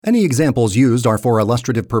Any examples used are for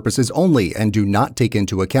illustrative purposes only and do not take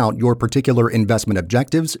into account your particular investment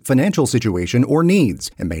objectives, financial situation, or needs,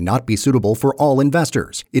 and may not be suitable for all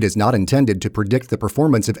investors. It is not intended to predict the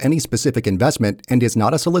performance of any specific investment and is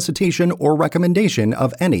not a solicitation or recommendation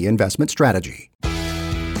of any investment strategy.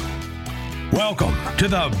 Welcome to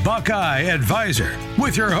the Buckeye Advisor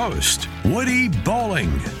with your host, Woody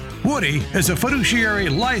Bowling. Woody is a fiduciary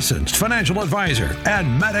licensed financial advisor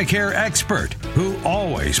and Medicare expert who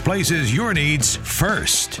always places your needs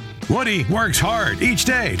first. Woody works hard each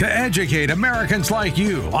day to educate Americans like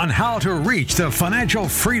you on how to reach the financial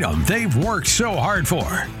freedom they've worked so hard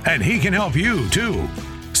for. And he can help you too.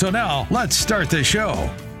 So now let's start the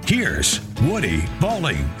show. Here's Woody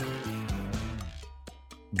Bowling.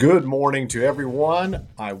 Good morning to everyone.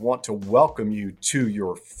 I want to welcome you to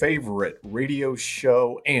your favorite radio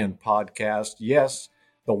show and podcast. Yes,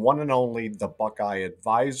 the one and only, the Buckeye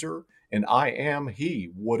Advisor. And I am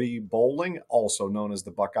he, Woody Bowling, also known as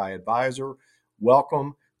the Buckeye Advisor.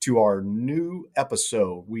 Welcome to our new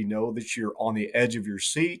episode. We know that you're on the edge of your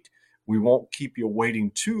seat. We won't keep you waiting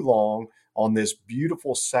too long on this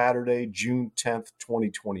beautiful Saturday, June 10th,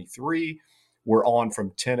 2023. We're on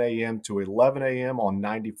from 10 a.m. to 11 a.m. on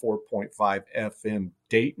 94.5 FM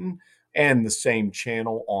Dayton and the same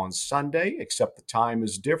channel on Sunday, except the time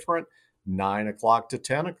is different, 9 o'clock to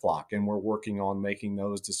 10 o'clock, and we're working on making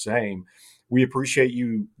those the same. We appreciate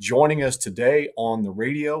you joining us today on the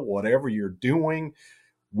radio, whatever you're doing.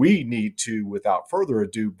 We need to, without further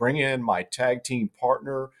ado, bring in my tag team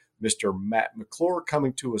partner, Mr. Matt McClure,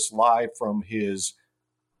 coming to us live from his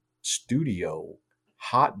studio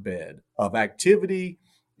hotbed of activity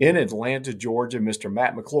in Atlanta, Georgia. Mr.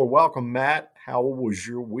 Matt McClure, welcome, Matt. How was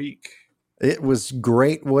your week? It was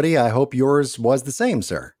great, Woody. I hope yours was the same,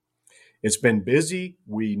 sir. It's been busy.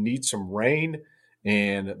 We need some rain,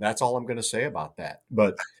 and that's all I'm going to say about that.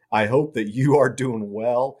 But I hope that you are doing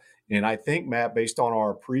well. And I think, Matt, based on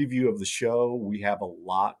our preview of the show, we have a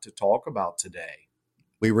lot to talk about today.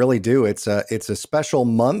 We really do. It's a special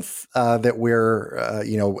month that we're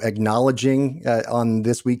acknowledging on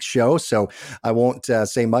this week's show. So I won't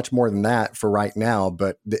say much more than that for right now.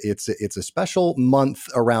 But it's a special month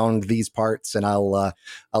around these parts, and I'll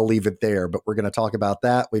leave it there. But we're going to talk about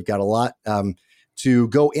that. We've got a lot to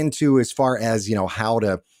go into as far as how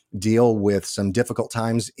to deal with some difficult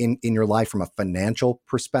times in your life from a financial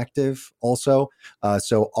perspective. Also,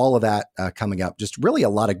 so all of that coming up. Just really a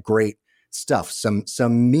lot of great stuff, some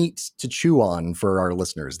meat to chew on for our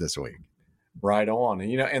listeners this week. Right on.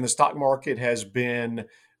 And the stock market has been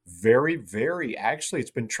very, actually, it's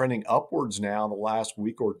been trending upwards now in the last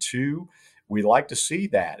week or two. We like to see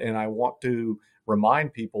that. And I want to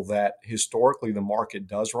remind people that historically the market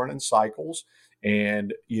does run in cycles.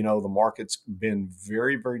 And, the market's been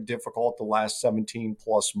very difficult the last 17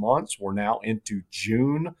 plus months. We're now into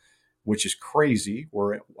June, which is crazy.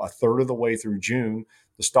 We're a third of the way through June.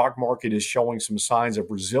 The stock market is showing some signs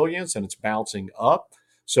of resilience and it's bouncing up.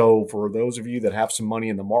 So for those of you that have some money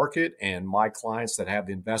in the market and my clients that have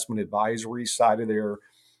the investment advisory side of their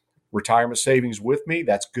retirement savings with me,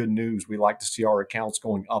 that's good news. We like to see our accounts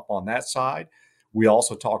going up on that side. We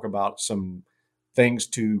also talk about some things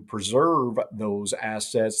to preserve those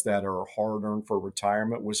assets that are hard-earned for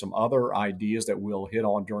retirement with some other ideas that we'll hit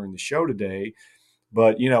on during the show today.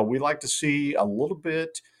 But, we like to see a little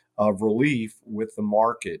bit of relief with the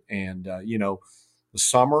market. And, the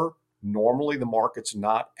summer, normally the market's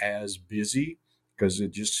not as busy because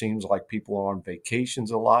it just seems like people are on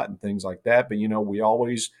vacations a lot and things like that. But, we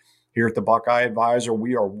always, here at the Buckeye Advisor,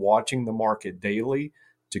 we are watching the market daily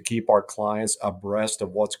to keep our clients abreast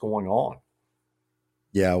of what's going on.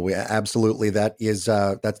 Yeah, we absolutely. That is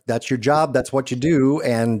that's your job. That's what you do,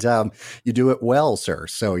 and you do it well, sir.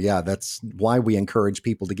 So yeah, that's why we encourage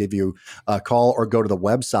people to give you a call or go to the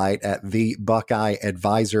website at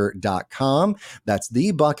thebuckeyeadvisor.com. That's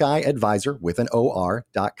thebuckeyeadvisor with an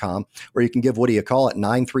OR.com, or you can give Woody a call at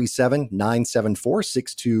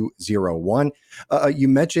 937-974-6201. You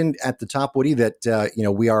mentioned at the top, Woody, that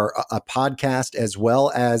we are a podcast as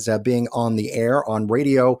well as being on the air on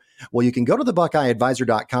radio. Well, you can go to the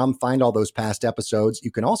BuckeyeAdvisor.com, find all those past episodes.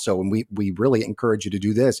 You can also, and we really encourage you to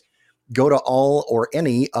do this, go to all or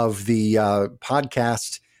any of the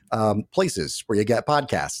podcast places where you get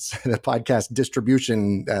podcasts, the podcast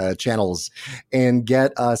distribution channels, and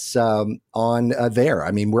get us on there.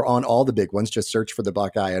 I mean, we're on all the big ones. Just search for the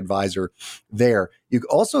Buckeye Advisor there. You can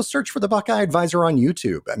also search for the Buckeye Advisor on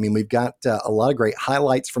YouTube. I mean, we've got a lot of great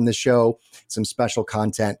highlights from the show, some special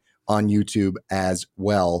content on YouTube as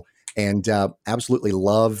well. And absolutely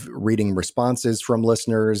love reading responses from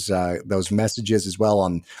listeners, those messages as well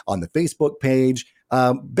on the Facebook page.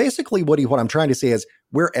 Basically, Woody, what I'm trying to say is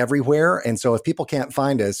we're everywhere. And so if people can't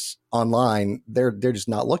find us online, they're just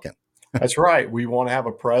not looking. That's right. We want to have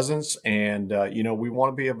a presence and, we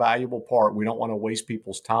want to be a valuable part. We don't want to waste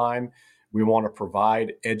people's time. We want to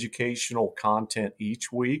provide educational content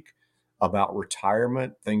each week about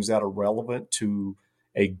retirement, things that are relevant to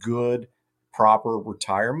a good, proper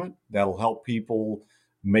retirement that'll help people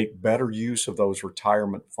make better use of those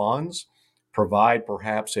retirement funds, provide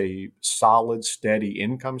perhaps a solid, steady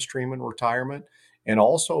income stream in retirement, and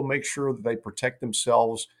also make sure that they protect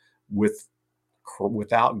themselves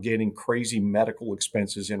without getting crazy medical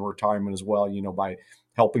expenses in retirement as well, by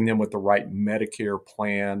helping them with the right Medicare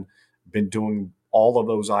plan. Been doing all of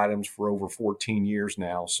those items for over 14 years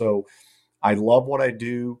now. So I love what I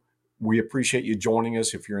do. We appreciate you joining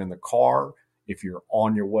us if you're in the car, if you're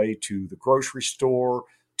on your way to the grocery store,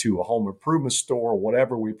 to a home improvement store,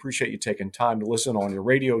 whatever. We appreciate you taking time to listen on your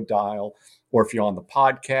radio dial, or if you're on the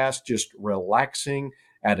podcast, just relaxing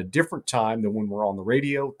at a different time than when we're on the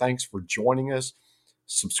radio. Thanks for joining us.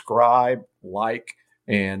 Subscribe, like,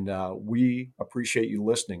 and we appreciate you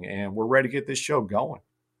listening. And we're ready to get this show going.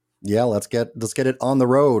 Yeah, let's get it on the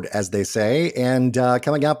road, as they say. And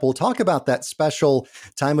coming up, we'll talk about that special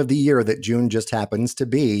time of the year that June just happens to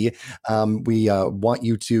be. We want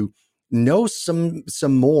you to know some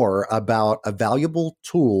more about a valuable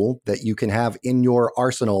tool that you can have in your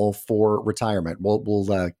arsenal for retirement.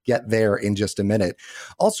 We'll get there in just a minute.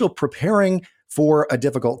 Also, preparing for a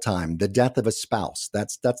difficult time, the death of a spouse.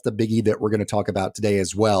 That's the biggie that we're going to talk about today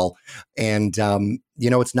as well. And,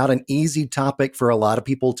 it's not an easy topic for a lot of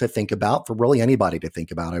people to think about, for really anybody to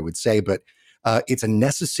think about, I would say, but it's a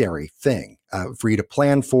necessary thing for you to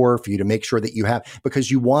plan for you to make sure that you have, because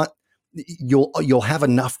you'll have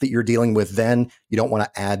enough that you're dealing with then. You don't want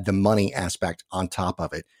to add the money aspect on top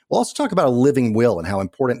of it. We'll also talk about a living will and how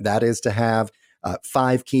important that is to have,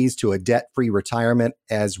 5 keys to a debt-free retirement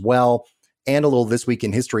as well. And a little This Week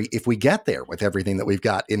in History if we get there with everything that we've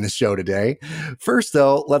got in the show today. First,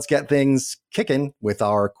 though, let's get things kicking with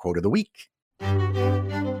our quote of the week.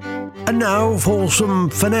 And now for some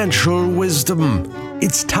financial wisdom.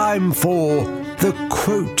 It's time for the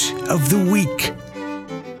quote of the week.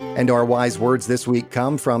 And our wise words this week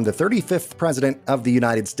come from the 35th President of the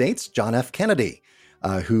United States, John F. Kennedy,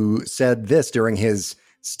 who said this during his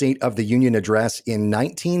State of the Union address in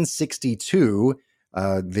 1962,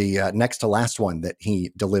 the next to last one that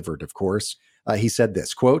he delivered, of course. He said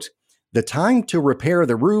this, quote, "The time to repair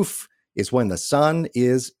the roof is when the sun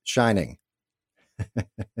is shining."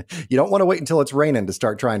 You don't want to wait until it's raining to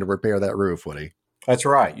start trying to repair that roof, Woody. That's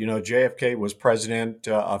right. JFK was president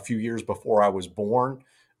a few years before I was born,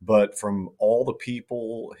 but from all the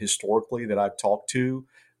people historically that I've talked to,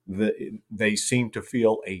 they seem to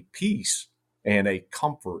feel a peace and a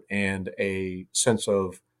comfort and a sense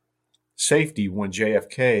of safety when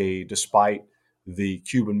JFK, despite the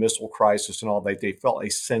Cuban Missile Crisis and all that, they felt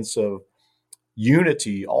a sense of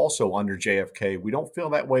unity also under JFK. We don't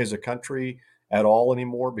feel that way as a country at all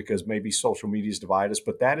anymore because maybe social media's divide us,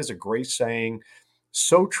 but that is a great saying,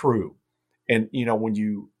 so true. And, when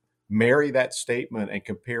you marry that statement and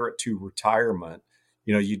compare it to retirement,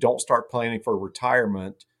 you don't start planning for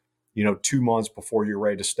retirement, 2 months before you're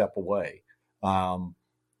ready to step away.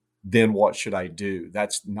 Then what should I do?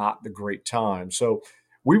 That's not the great time. So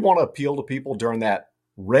we want to appeal to people during that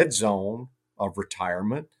red zone of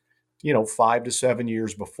retirement, 5 to 7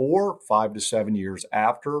 years before, 5 to 7 years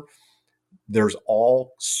after. There's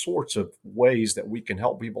all sorts of ways that we can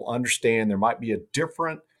help people understand there might be a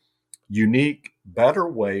different, unique, better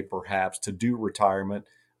way perhaps to do retirement,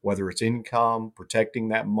 whether it's income, protecting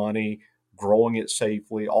that money, growing it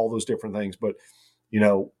safely, all those different things. But,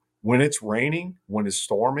 when it's raining, when it's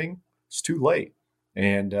storming, it's too late.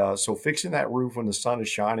 And so fixing that roof when the sun is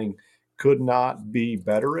shining could not be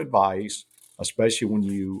better advice, especially when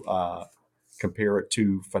you compare it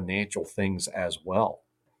to financial things as well.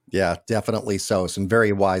 Yeah, definitely so. Some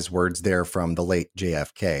very wise words there from the late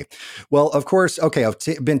JFK. Well, of course, okay, I've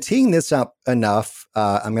been teeing this up enough.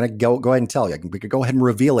 I'm going to go ahead and tell you. We could go ahead and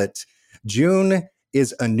reveal it. June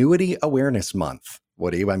is Annuity Awareness Month.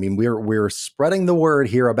 Woody, I mean, we're spreading the word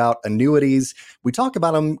here about annuities. We talk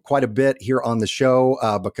about them quite a bit here on the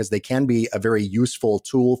show because they can be a very useful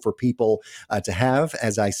tool for people to have,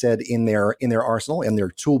 as I said, in their arsenal, in their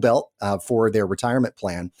tool belt for their retirement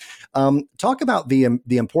plan. Talk about the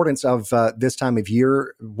importance of this time of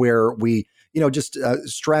year where we, just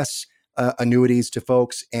stress annuities to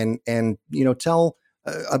folks and tell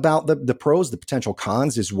about the pros, the potential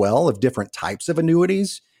cons as well of different types of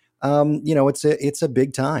annuities. It's a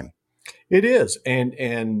big time. It is.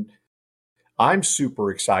 And I'm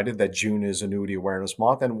super excited that June is Annuity Awareness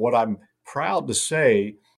Month. And what I'm proud to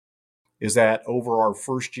say is that over our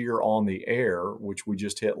first year on the air, which we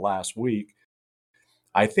just hit last week,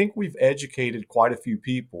 I think we've educated quite a few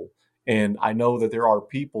people. And I know that there are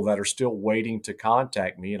people that are still waiting to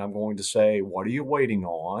contact me. And I'm going to say, what are you waiting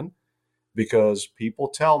on? Because people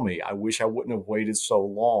tell me, I wish I wouldn't have waited so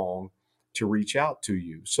long to reach out to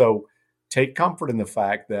you. So take comfort in the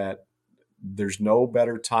fact that there's no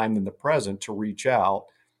better time than the present to reach out.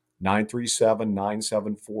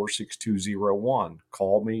 937-974-6201.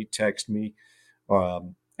 Call me, text me,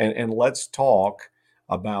 and let's talk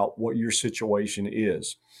about what your situation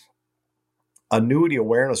is. Annuity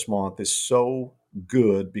Awareness Month is so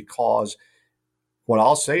good because what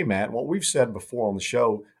I'll say, Matt, what we've said before on the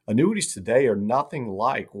show, annuities today are nothing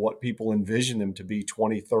like what people envisioned them to be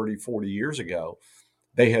 20, 30, 40 years ago.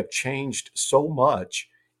 They have changed so much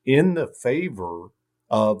in the favor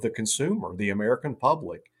of the consumer, the American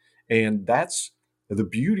public. And that's the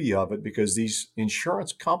beauty of it, because these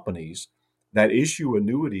insurance companies that issue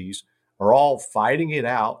annuities are all fighting it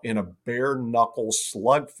out in a bare knuckle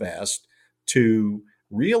slugfest to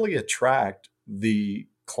really attract the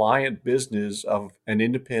client business of an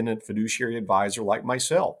independent fiduciary advisor like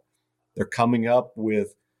myself. They're coming up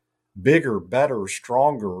with bigger, better,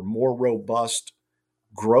 stronger, more robust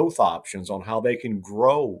growth options on how they can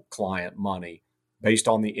grow client money based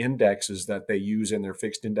on the indexes that they use in their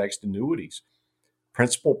fixed indexed annuities.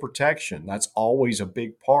 Principal protection, that's always a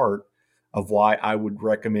big part of why I would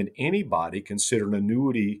recommend anybody consider an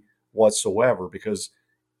annuity whatsoever, because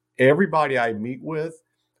everybody I meet with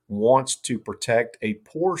wants to protect a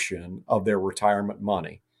portion of their retirement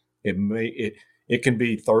money. It can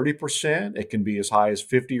be 30%, it can be as high as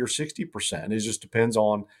 50 or 60%. It just depends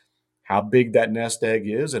on how big that nest egg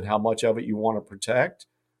is and how much of it you want to protect.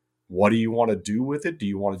 What do you want to do with it? Do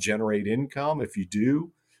you want to generate income? If you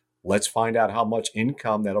do, let's find out how much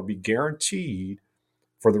income that'll be guaranteed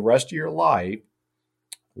for the rest of your life,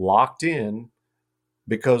 locked in,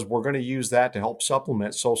 because we're going to use that to help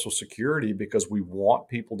supplement Social Security, because we want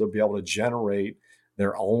people to be able to generate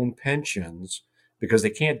their own pensions, because they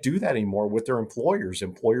can't do that anymore with their employers.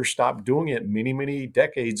 Employers stopped doing it many, many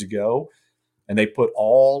decades ago, and they put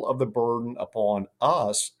all of the burden upon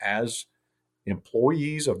us as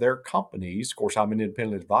employees of their companies. Of course, I'm an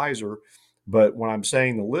independent advisor, but when I'm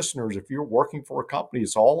saying the listeners, if you're working for a company,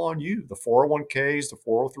 it's all on you. The 401ks, the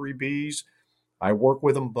 403bs, I work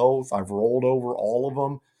with them both. I've rolled over all of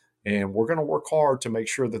them, and we're going to work hard to make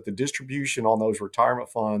sure that the distribution on those retirement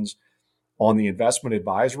funds, on the investment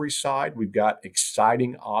advisory side, we've got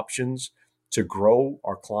exciting options to grow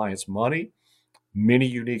our clients' money. Many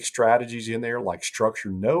unique strategies in there, like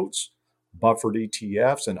structured notes, buffered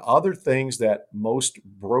ETFs, and other things that most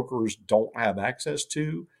brokers don't have access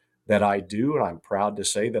to that I do. And I'm proud to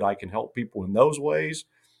say that I can help people in those ways.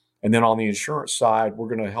 And then on the insurance side, we're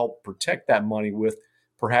going to help protect that money with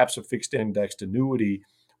perhaps a fixed indexed annuity.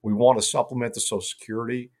 We want to supplement the Social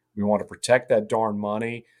Security. We want to protect that darn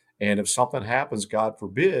money. And if something happens, God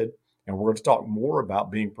forbid, and we're going to talk more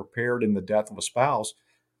about being prepared in the death of a spouse,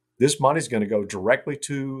 this money is going to go directly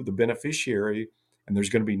to the beneficiary, and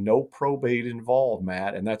there's going to be no probate involved,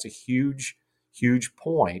 Matt. And that's a huge, huge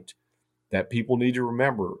point that people need to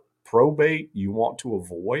remember. Probate, you want to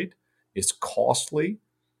avoid. It's costly.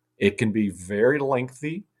 It can be very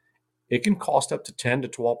lengthy. It can cost up to 10 to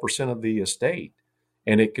 12% of the estate,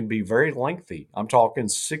 and it can be very lengthy. I'm talking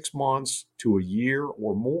 6 months to a year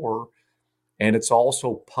or more, and it's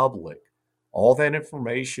also public. All that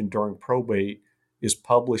information during probate is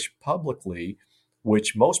published publicly,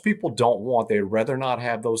 which most people don't want. They'd rather not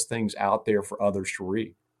have those things out there for others to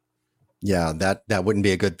read. Yeah, that wouldn't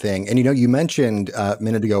be a good thing. And, you mentioned a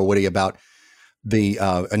minute ago, Woody, about the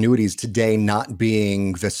annuities today not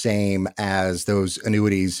being the same as those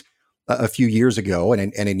annuities a few years ago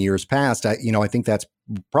and in years past. I think that's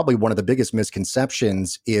probably one of the biggest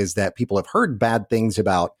misconceptions, is that people have heard bad things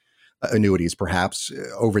about annuities perhaps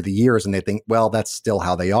over the years, and they think, well, that's still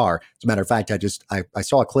how they are. As a matter of fact, I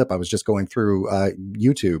saw a clip. I was just going through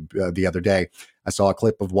YouTube the other day. I saw a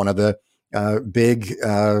clip of one of the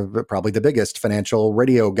probably the biggest financial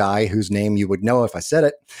radio guy, whose name you would know if I said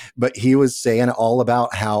it, but he was saying all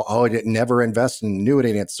about how, I didn't never invest in annuity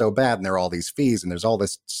and it's so bad, and there are all these fees and there's all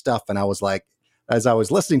this stuff. And I was like, as I was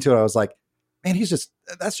listening to it, I was like, man,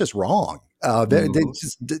 that's just wrong.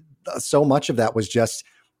 So much of that was just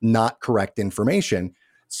not correct information.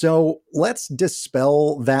 So let's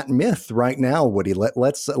dispel that myth right now, Woody.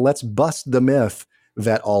 Let's bust the myth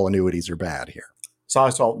that all annuities are bad here.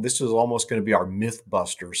 So this is almost going to be our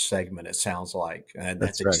Mythbusters segment, it sounds like. And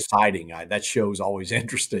that's That's right. exciting. That show's always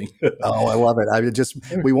interesting. Oh, I love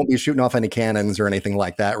it. We won't be shooting off any cannons or anything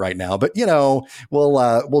like that right now, but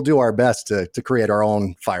we'll do our best to create our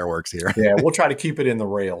own fireworks here. Yeah, we'll try to keep it in the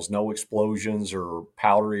rails, no explosions or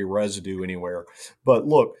powdery residue anywhere. But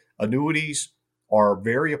look, annuities are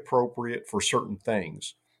very appropriate for certain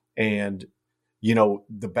things. And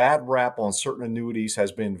the bad rap on certain annuities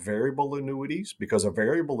has been variable annuities, because a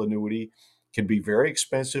variable annuity can be very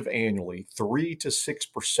expensive annually, 3 to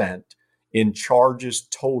 6% in charges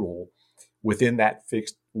total within that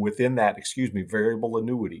variable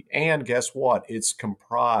annuity. And guess what? It's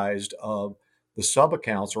comprised of the sub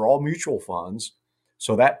accounts are all mutual funds.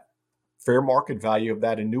 So that fair market value of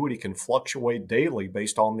that annuity can fluctuate daily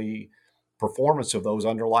based on the performance of those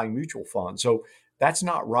underlying mutual funds. So that's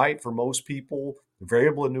not right for most people.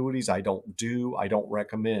 Variable annuities, I don't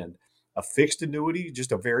recommend. A fixed annuity,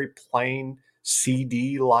 just a very plain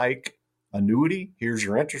CD-like annuity. Here's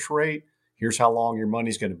your interest rate. Here's how long your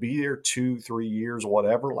money's going to be there, 2-3 years,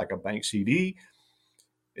 whatever, like a bank CD.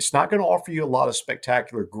 It's not going to offer you a lot of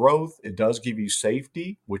spectacular growth. It does give you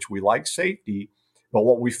safety, which we like safety. But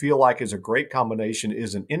what we feel like is a great combination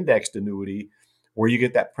is an indexed annuity, where you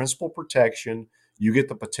get that principal protection, you get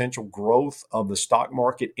the potential growth of the stock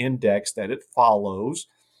market index that it follows,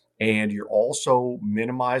 and you're also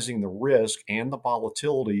minimizing the risk and the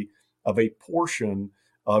volatility of a portion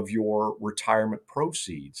of your retirement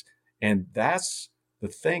proceeds. And that's the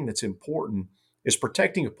thing that's important, is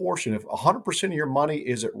protecting a portion. If 100% of your money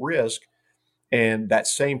is at risk, and that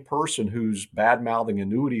same person who's bad-mouthing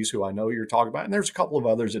annuities, who I know you're talking about, and there's a couple of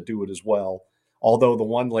others that do it as well, although the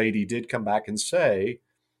one lady did come back and say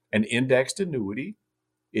an indexed annuity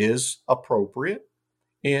is appropriate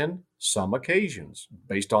in some occasions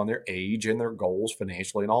based on their age and their goals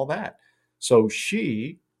financially and all that. So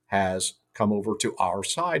she has come over to our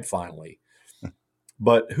side finally.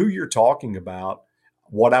 But who you're talking about,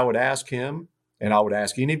 what I would ask him, and I would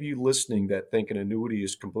ask any of you listening that think an annuity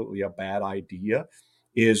is completely a bad idea,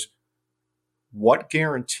 is what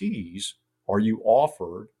guarantees are you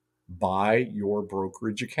offered by your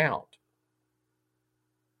brokerage account?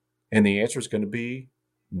 And the answer is going to be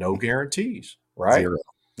no guarantees, right? Zero.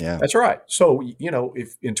 Yeah. That's right. So,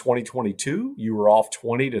 if in 2022 you were off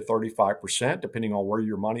 20 to 35%, depending on where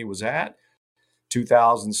your money was at,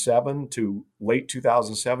 2007 to late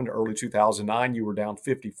 2007 to early 2009, you were down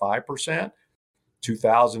 55%.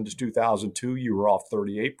 2000 to 2002, you were off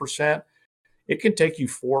 38%. It can take you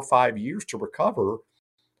 4 or 5 years to recover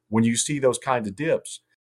when you see those kinds of dips.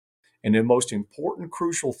 And the most important,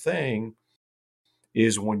 crucial thing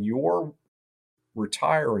is when you're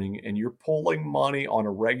retiring and you're pulling money on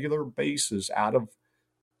a regular basis out of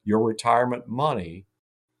your retirement money,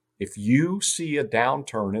 if you see a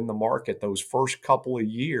downturn in the market those first couple of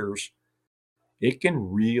years, it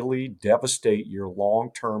can really devastate your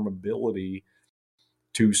long-term ability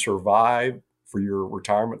to survive, for your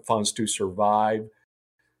retirement funds to survive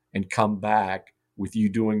and come back with you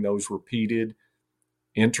doing those repeated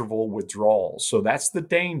interval withdrawals. So that's the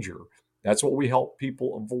danger. That's what we help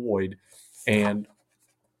people avoid. And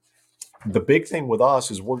the big thing with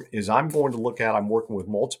us is I'm working with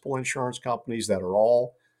multiple insurance companies that are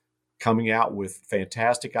all coming out with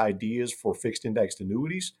fantastic ideas for fixed indexed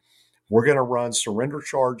annuities. We're going to run surrender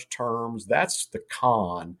charge terms. That's the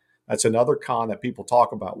con. That's another con that people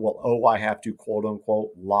talk about. Well, I have to, quote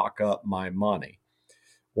unquote, lock up my money.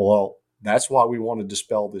 Well, that's why we want to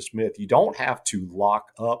dispel this myth. You don't have to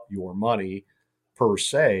lock up your money per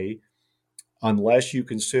se, unless you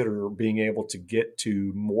consider being able to get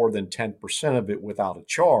to more than 10% of it without a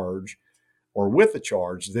charge or with a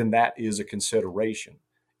charge, then that is a consideration.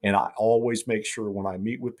 And I always make sure when I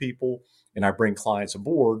meet with people and I bring clients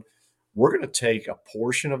aboard, we're going to take a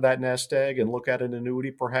portion of that nest egg and look at an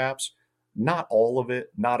annuity perhaps, not all of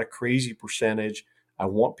it, not a crazy percentage. I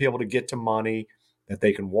want people to get to money that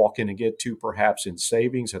they can walk in and get to, perhaps in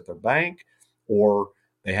savings at their bank, or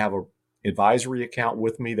they have a advisory account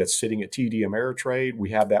with me that's sitting at TD Ameritrade.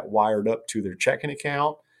 We have that wired up to their checking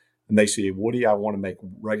account, and they say, Woody, I want to make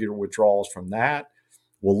regular withdrawals from that.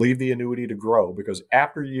 We'll leave the annuity to grow, because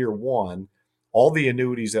after year one, all the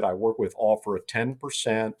annuities that I work with offer a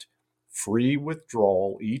 10% free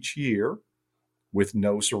withdrawal each year with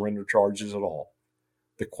no surrender charges at all.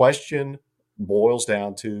 The question boils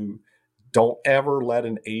down to, don't ever let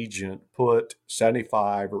an agent put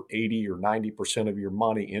 75 or 80 or 90% of your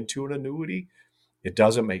money into an annuity. It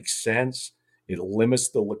doesn't make sense. It limits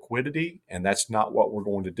the liquidity, and that's not what we're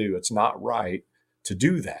going to do. It's not right to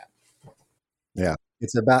do that. Yeah.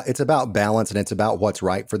 It's about balance, and it's about what's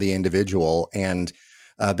right for the individual. And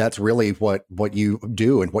that's really what you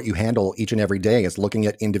do and what you handle each and every day, is looking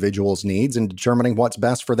at individuals' needs and determining what's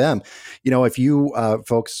best for them. If you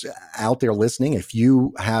folks out there listening, if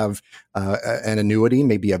you have an annuity,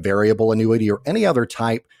 maybe a variable annuity or any other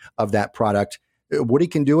type of that product, Woody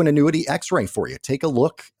can do an annuity x-ray for you. Take a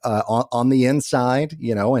look on the inside,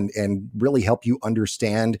 and really help you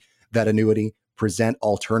understand that annuity, present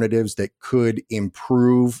alternatives that could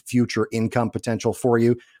improve future income potential for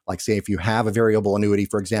you. Like, say, if you have a variable annuity,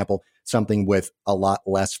 for example, something with a lot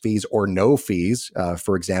less fees or no fees,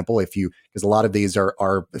 for example, because a lot of these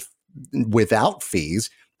are without fees,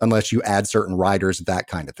 unless you add certain riders, that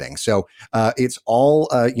kind of thing. So it's all,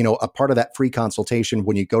 a part of that free consultation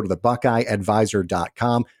when you go to the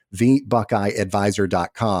BuckeyeAdvisor.com,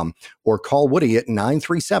 thebuckeyeadvisor.com, or call Woody at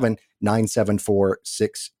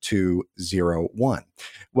 937-974-6201.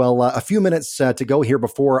 Well, a few minutes to go here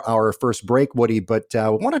before our first break, Woody, but I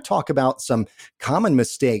want to talk about some common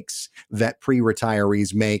mistakes that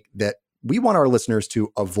pre-retirees make that we want our listeners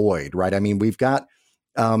to avoid, right? I mean, we've got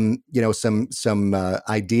some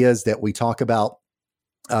ideas that we talk about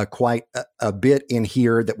quite a bit in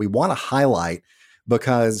here that we want to highlight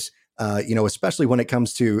because, especially when it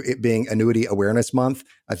comes to it being Annuity Awareness Month,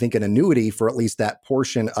 I think an annuity for at least that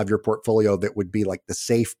portion of your portfolio that would be like the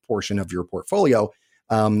safe portion of your portfolio,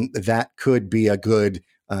 that could be a good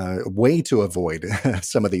way to avoid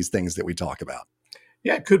some of these things that we talk about.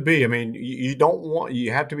 Yeah, it could be. I mean, you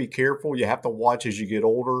have to be careful. You have to watch as you get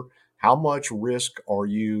older. How much risk are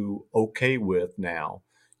you okay with now?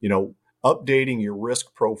 Updating your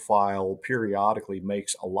risk profile periodically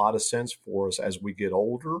makes a lot of sense for us as we get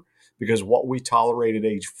older, because what we tolerate at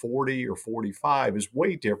age 40 or 45 is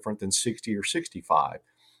way different than 60 or 65.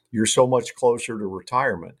 You're so much closer to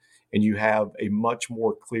retirement, and you have a much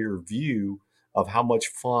more clear view of how much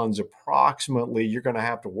funds approximately you're going to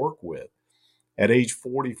have to work with. At age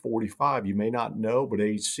 40, 45, you may not know, but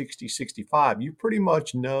age 60, 65, you pretty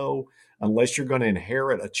much know, unless you're going to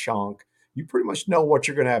inherit a chunk, you pretty much know what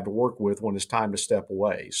you're going to have to work with when it's time to step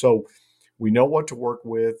away. So we know what to work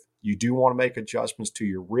with. You do want to make adjustments to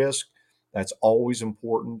your risk. That's always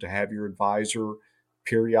important, to have your advisor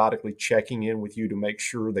periodically checking in with you to make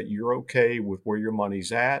sure that you're okay with where your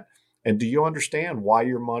money's at. And do you understand why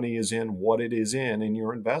your money is in what it is in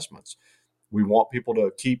your investments? We want people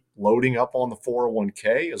to keep loading up on the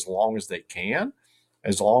 401k as long as they can,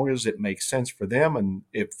 as long as it makes sense for them and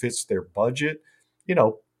it fits their budget.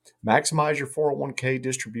 Maximize your 401k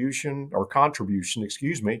distribution or contribution,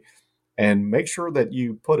 and make sure that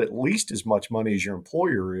you put at least as much money as your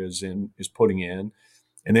employer is putting in.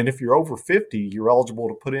 And then if you're over 50, you're eligible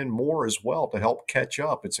to put in more as well to help catch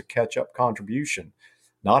up. It's a catch-up contribution,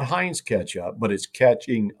 not Heinz ketchup, but it's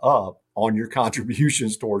catching up on your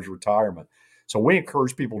contributions towards retirement. So we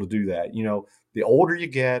encourage people to do that. The older you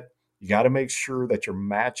get, you got to make sure that you're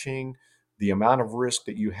matching the amount of risk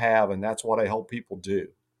that you have. And that's what I help people do.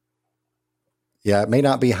 Yeah, it may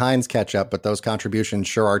not be Heinz ketchup, but those contributions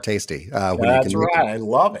sure are tasty. That's right. I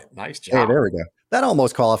love it. Nice job. Hey, there we go. That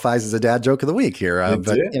almost qualifies as a dad joke of the week here.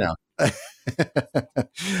 But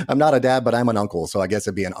I'm not a dad, but I'm an uncle. So I guess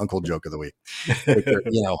it'd be an uncle joke of the week.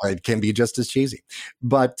 It can be just as cheesy.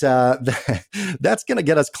 But that's going to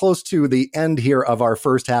get us close to the end here of our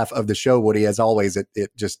first half of the show, Woody. As always, it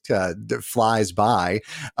just flies by.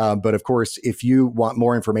 But of course, if you want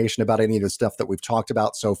more information about any of the stuff that we've talked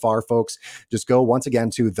about so far, folks, just go once again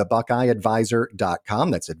to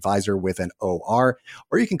thebuckeyeadvisor.com. That's advisor with an O-R.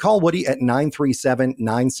 Or you can call Woody at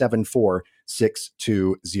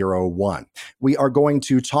 937-974-6201. We are going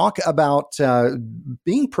to talk about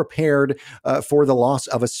being prepared for the loss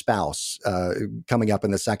of a spouse coming up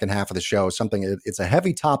in the second half of the show. It's a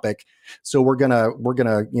heavy topic, so we're gonna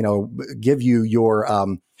give you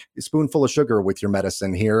your spoonful of sugar with your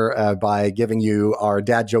medicine here by giving you our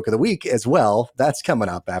dad joke of the week as well. That's coming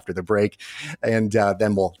up after the break, and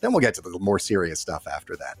then we'll get to the more serious stuff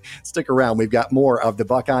after that. Stick around. We've got more of the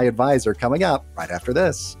Buckeye Advisor coming up right after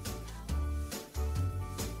this.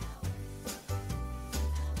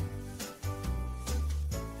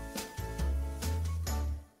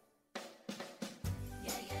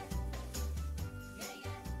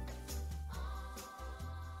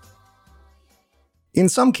 In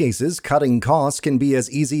some cases, cutting costs can be as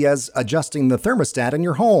easy as adjusting the thermostat in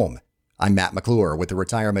your home. I'm Matt McClure with the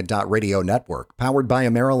Retirement.Radio Network, powered by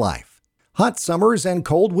AmeriLife. Hot summers and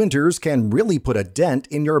cold winters can really put a dent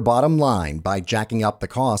in your bottom line by jacking up the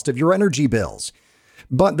cost of your energy bills.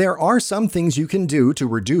 But there are some things you can do to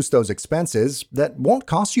reduce those expenses that won't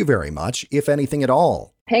cost you very much, if anything at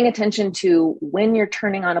all. paying attention to when you're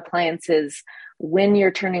turning on appliances, when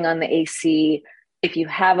you're turning on the AC. If you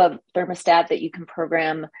have a thermostat that you can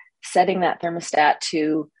program, setting that thermostat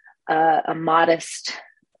to a modest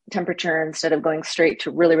temperature instead of going straight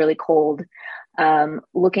to really, really cold.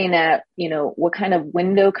 Looking at, what kind of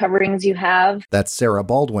window coverings you have. That's Sarah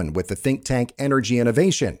Baldwin with the think tank Energy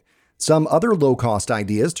Innovation. Some other low-cost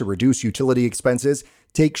ideas to reduce utility expenses: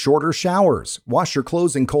 take shorter showers, wash your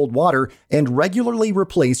clothes in cold water, and regularly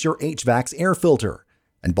replace your HVAC's air filter.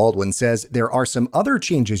 And Baldwin says there are some other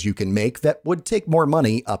changes you can make that would take more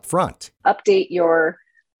money up front. Update your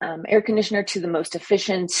air conditioner to the most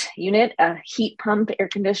efficient unit. A heat pump air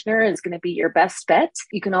conditioner is going to be your best bet.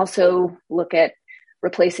 You can also look at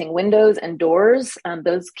replacing windows and doors.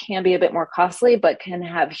 Those can be a bit more costly, but can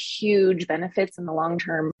have huge benefits in the long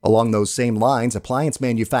term. Along those same lines, appliance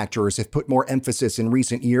manufacturers have put more emphasis in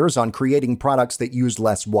recent years on creating products that use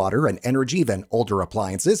less water and energy than older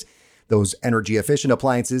appliances. Those energy-efficient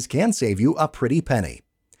appliances can save you a pretty penny.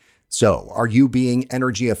 So, are you being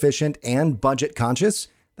energy efficient and budget conscious?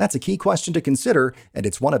 That's a key question to consider, and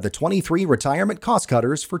it's one of the 23 retirement cost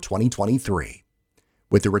cutters for 2023.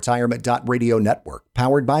 With the Retirement.radio network,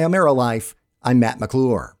 powered by AmeriLife, I'm Matt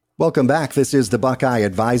McClure. Welcome back. This is the Buckeye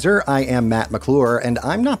Advisor. I am Matt McClure, and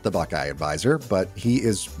I'm not the Buckeye Advisor, but he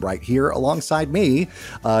is right here alongside me.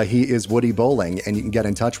 He is Woody Bowling, and you can get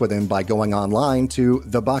in touch with him by going online to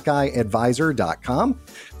thebuckeyeadvisor.com.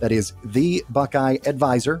 That is the Buckeye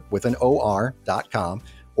Advisor with an OR.com,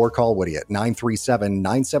 or call Woody at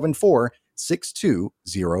 937-974-6201.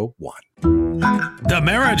 The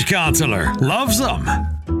marriage counselor loves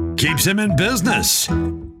them, keeps him in business.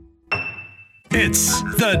 It's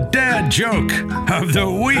the dad joke of the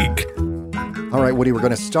week. All right, Woody, we're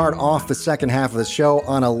going to start off the second half of the show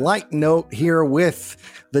on a light note here with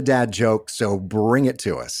the dad joke, so bring it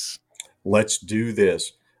to us. Let's do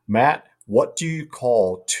this. Matt, what do you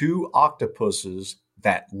call two octopuses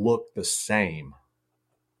that look the same?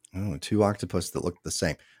 Oh, two octopuses that look the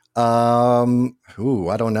same. I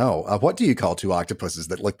don't know. What do you call two octopuses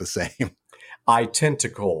that look the same?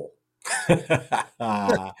 Identical.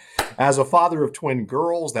 As a father of twin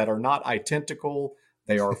girls that are not identical,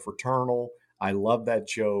 they are fraternal. I love that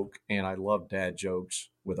joke, and I love dad jokes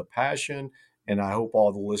with a passion, and I hope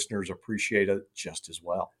all the listeners appreciate it just as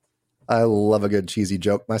well. I love a good cheesy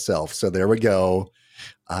joke myself, so there we go.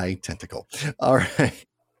 Identical. All right.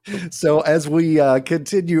 So as we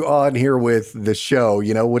continue on here with the show,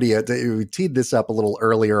 Woody, we teed this up a little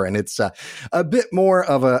earlier, and it's a bit more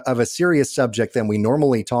of a serious subject than we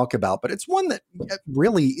normally talk about, but it's one that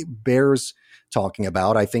really bears talking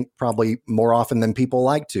about, I think probably more often than people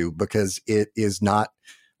like to, because it is not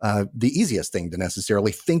the easiest thing to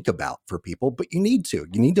necessarily think about for people, but you need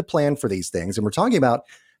to plan for these things. And we're talking about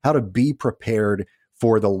how to be prepared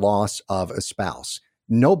for the loss of a spouse.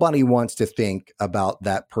 Nobody wants to think about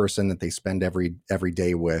that person that they spend every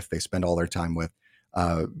day with, they spend all their time with,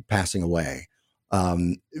 passing away.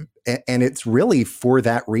 And it's really for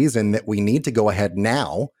that reason that we need to go ahead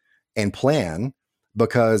now and plan,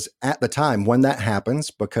 because at the time when that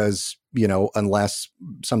happens, because, unless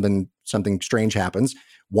something strange happens,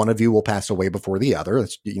 one of you will pass away before the other.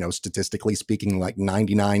 It's, statistically speaking, like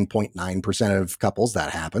 99.9% of couples that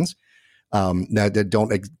happens. Now,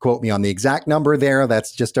 don't quote me on the exact number there.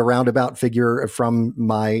 That's just a roundabout figure from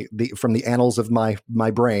the annals of my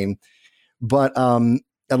brain. But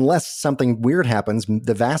unless something weird happens,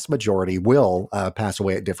 the vast majority will pass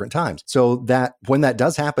away at different times. So that when that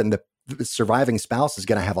does happen, the surviving spouse is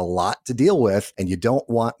going to have a lot to deal with, and you don't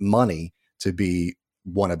want money to be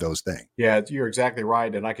one of those things. Yeah, you're exactly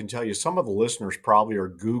right. And I can tell you some of the listeners probably are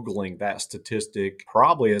Googling that statistic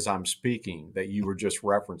probably as I'm speaking that you were just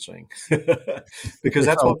referencing, because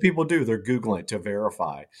that's what people do. They're Googling it to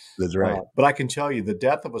verify. That's right. But I can tell you the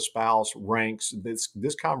death of a spouse ranks,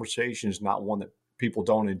 this conversation is not one that people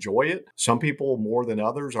don't enjoy it. Some people more than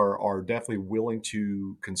others are definitely willing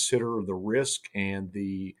to consider the risk and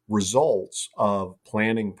the results of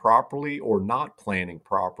planning properly or not planning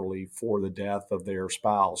properly for the death of their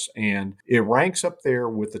spouse. And it ranks up there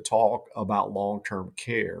with the talk about long-term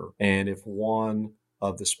care. And if one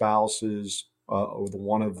of the spouses or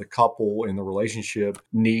one of the couple in the relationship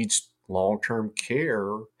needs long-term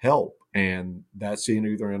care help, and that's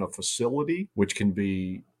either in a facility, which can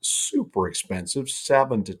be super expensive,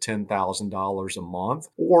 $7,000 to $10,000 a month,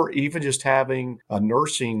 or even just having a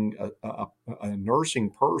nursing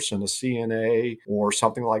person, a CNA or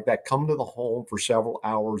something like that, come to the home for several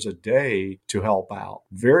hours a day to help out.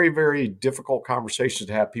 Very, very difficult conversations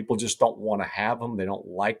to have. People just don't want to have them. They don't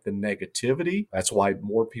like the negativity. That's why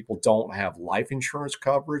more people don't have life insurance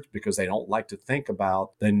coverage, because they don't like to think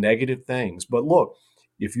about the negative things. But look,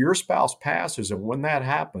 if your spouse passes, and when that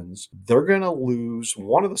happens, they're going to lose,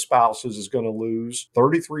 one of the spouses is going to lose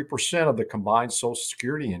 33% of the combined Social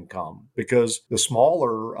Security income, because the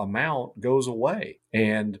smaller amount goes away.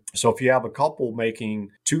 And so if you have a couple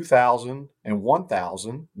making $2,000 and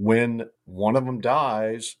 $1,000, when one of them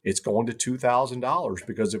dies, it's going to $2,000,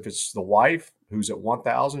 because if it's the wife who's at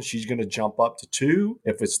 1,000, she's going to jump up to 2.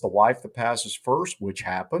 If it's the wife that passes first, which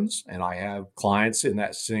happens, and I have clients in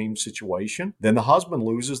that same situation, then the husband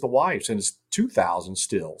loses the wife's, and it's 2,000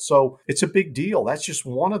 still. So it's a big deal. That's just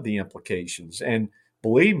one of the implications. And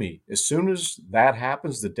believe me, as soon as that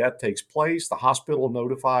happens, the death takes place, the hospital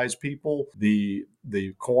notifies people, the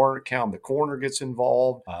coroner gets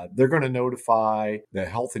involved. They're going to notify the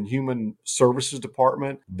Health and Human Services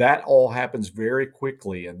Department. That all happens very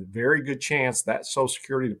quickly, and a very good chance that Social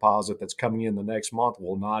Security deposit that's coming in the next month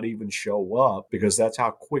will not even show up, because that's how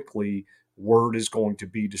quickly word is going to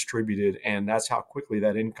be distributed, and that's how quickly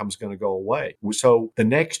that income is going to go away. So the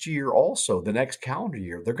next year, also the next calendar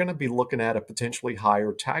year, they're going to be looking at a potentially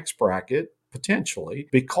higher tax bracket, potentially,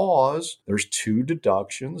 because there's 2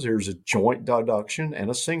 deductions. There's a joint deduction and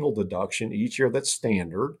a single deduction each year that's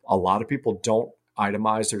standard. A lot of people don't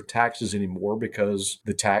itemize their taxes anymore because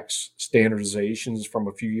the tax standardizations from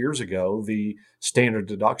a few years ago, the standard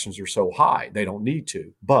deductions are so high, they don't need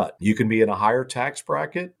to. But you can be in a higher tax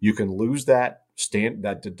bracket. You can lose that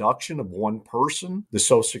deduction of one person. The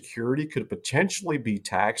Social Security could potentially be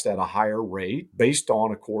taxed at a higher rate based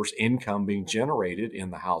on, of course, income being generated in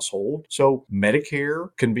the household. So Medicare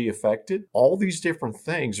can be affected. All these different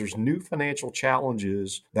things. There's new financial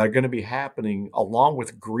challenges that are going to be happening along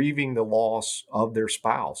with grieving the loss of their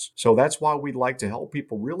spouse. So that's why we like to help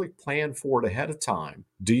people really plan for it ahead of time.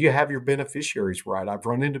 Do you have your beneficiaries right? I've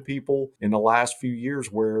run into people in the last few years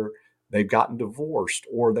where they've gotten divorced,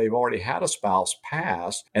 or they've already had a spouse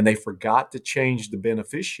pass and they forgot to change the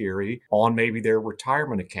beneficiary on maybe their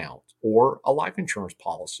retirement account or a life insurance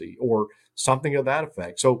policy or something of that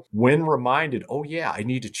effect. So when reminded, oh yeah, I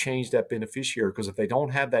need to change that beneficiary, because if they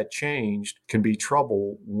don't have that changed, can be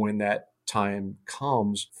trouble when that time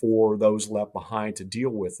comes for those left behind to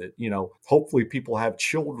deal with it. Hopefully people have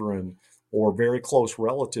children or very close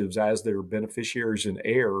relatives as their beneficiaries and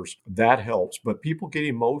heirs. That helps. But people get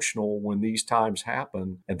emotional when these times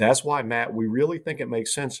happen. And that's why, Matt, we really think it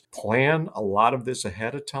makes sense. Plan a lot of this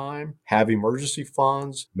ahead of time. Have emergency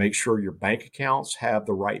funds. Make sure your bank accounts have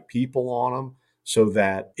the right people on them, so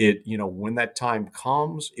that when that time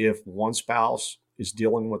comes, if one spouse is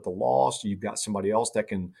dealing with the loss, you've got somebody else that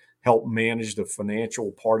can help manage the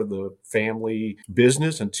financial part of the family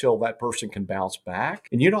business until that person can bounce back.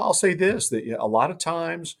 And, I'll say this, that a lot of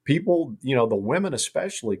times people, the women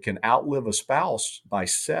especially, can outlive a spouse by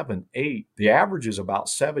 7, 8. The average is about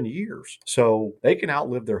 7 years. So they can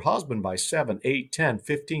outlive their husband by 7, 8, 10,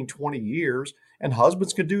 15, 20 years. And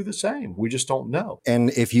husbands can do the same. We just don't know.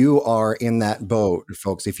 And if you are in that boat,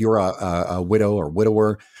 folks, if you're a widow or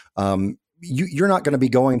widower, you're not going to be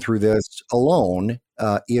going through this alone.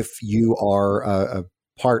 If you are a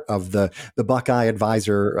part of the Buckeye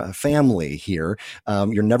Advisor family here,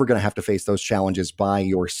 you're never going to have to face those challenges by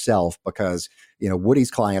yourself, because Woody's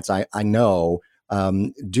clients, I know,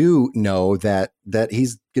 do know that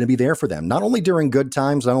he's going to be there for them, not only during good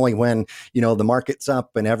times, not only when the market's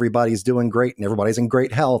up and everybody's doing great and everybody's in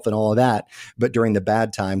great health and all of that, but during the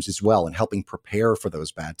bad times as well, and helping prepare for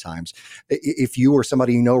those bad times. If you or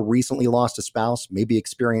somebody recently lost a spouse, maybe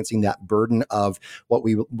experiencing that burden of what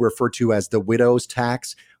we refer to as the widow's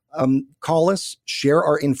tax, call us, share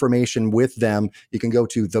our information with them. You can go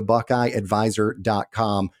to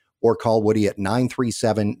thebuckeyeadvisor.com or call Woody at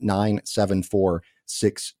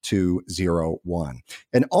 937-974-6201.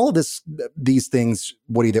 And all of these things,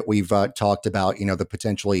 Woody, that we've talked about, the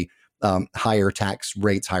potentially higher tax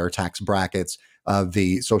rates, higher tax brackets,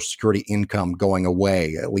 the Social Security income going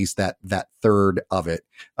away, at least that third of it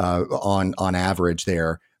on average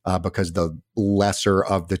there, because the lesser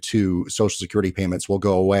of the 2 Social Security payments will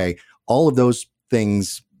go away. All of those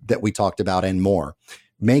things that we talked about and more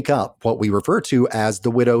make up what we refer to as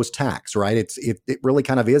the widow's tax, right? It really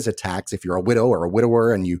kind of is a tax if you're a widow or a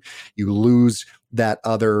widower and you lose that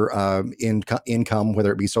other income,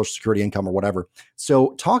 whether it be Social Security income or whatever.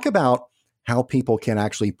 So talk about how people can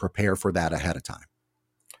actually prepare for that ahead of time.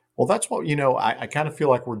 Well, that's what, I kind of feel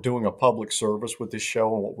like we're doing a public service with this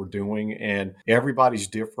show and what we're doing, and everybody's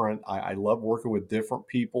different. I love working with different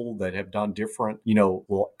people that have done different,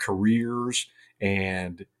 careers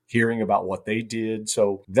and hearing about what they did.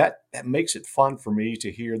 So that makes it fun for me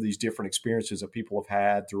to hear these different experiences that people have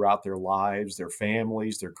had throughout their lives, their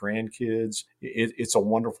families, their grandkids. It's a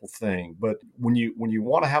wonderful thing. But when you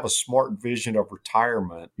want to have a smart vision of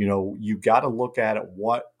retirement, you got to look at it.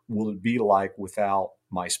 What will it be like without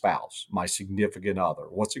my spouse, my significant other?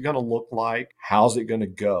 What's it going to look like? How's it going to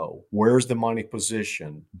go? Where's the money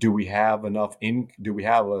position? Do we have enough do we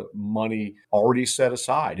have a money already set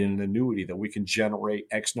aside in an annuity that we can generate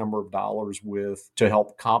X number of dollars with to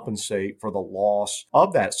help compensate for the loss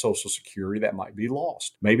of that Social Security that might be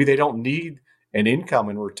lost? Maybe they don't need an income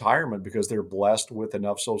in retirement because they're blessed with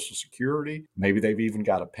enough Social Security. Maybe they've even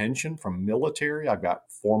got a pension from military. I've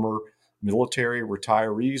got former military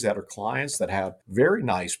retirees that are clients that have very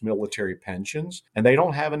nice military pensions, and they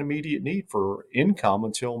don't have an immediate need for income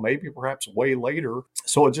until maybe perhaps way later.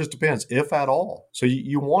 So it just depends, if at all. So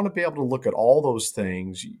you want to be able to look at all those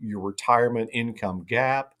things: your retirement income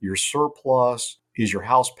gap, your surplus. Is your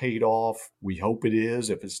house paid off? We hope it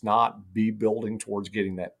is. If it's not, be building towards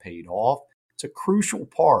getting that paid off. It's a crucial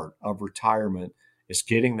part of retirement, is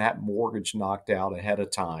getting that mortgage knocked out ahead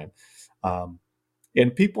of time.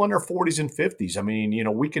 And people in their 40s and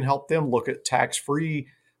 50s, we can help them look at tax-free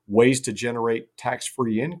ways to generate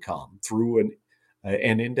tax-free income through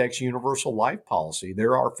an index universal life policy.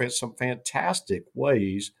 There are some fantastic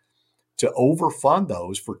ways to overfund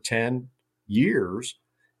those for 10 years.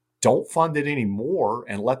 Don't fund it anymore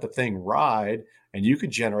and let the thing ride, and you can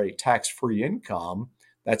generate tax-free income.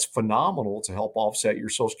 That's phenomenal to help offset your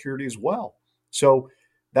Social Security as well. So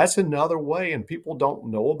that's another way, and people don't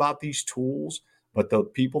know about these tools. But the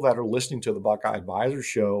people that are listening to the Buckeye Advisor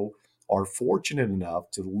Show are fortunate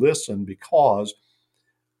enough to listen because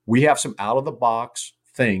we have some out-of-the-box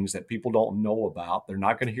things that people don't know about. They're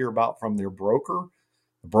not going to hear about from their broker.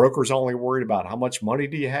 The broker's only worried about how much money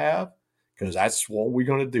do you have, because that's what we're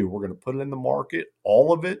going to do. We're going to put it in the market,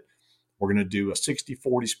 all of it. We're going to do a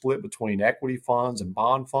 60-40 split between equity funds and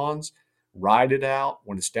bond funds. Ride it out.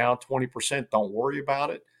 When it's down 20%, don't worry about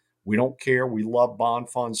it. We don't care. We love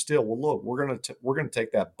bond funds still. Well, look, we're going to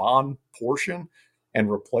take that bond portion and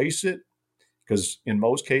replace it, because in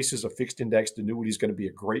most cases, a fixed indexed annuity is going to be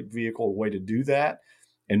a great vehicle, way to do that.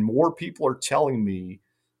 And more people are telling me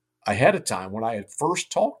ahead of time when I had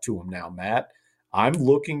first talked to them. Now, Matt, I'm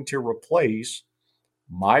looking to replace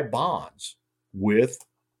my bonds with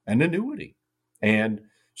an annuity. And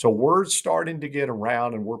so we're starting to get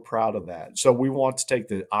around, and we're proud of that. So we want to take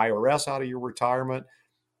the IRS out of your retirement.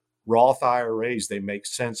 Roth IRAs, they make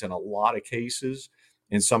sense in a lot of cases.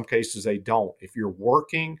 In some cases, they don't. If you're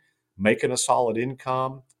working, making a solid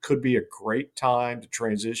income, could be a great time to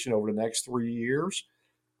transition over the next 3 years,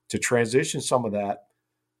 to transition some of that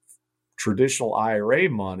traditional IRA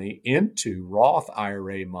money into Roth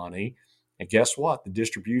IRA money. And guess what? The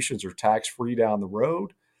distributions are tax-free down the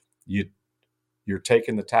road. You're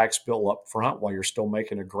taking the tax bill up front while you're still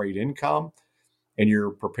making a great income. And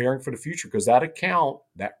you're preparing for the future, because that account,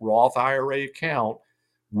 that Roth IRA account,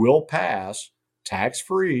 will pass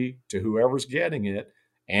tax-free to whoever's getting it,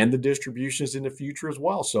 and the distributions in the future as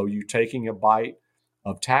well. So you're taking a bite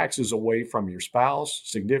of taxes away from your spouse,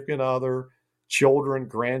 significant other, children,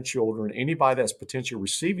 grandchildren, anybody that's potentially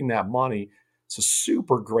receiving that money. It's a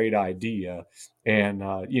super great idea. And,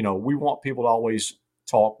 we want people to always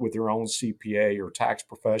talk with your own CPA or tax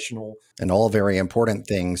professional. And all very important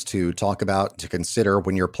things to talk about, to consider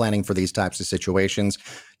when you're planning for these types of situations.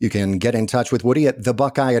 You can get in touch with Woody at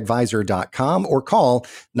thebuckeyeadvisor.com or call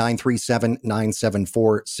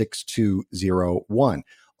 937-974-6201.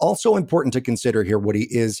 Also important to consider here,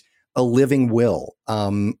 Woody, is a living will.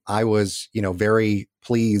 I was, very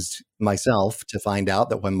pleased myself to find out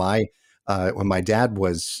that when my dad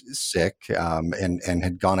was sick and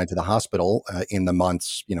had gone into the hospital in the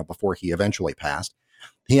months before he eventually passed,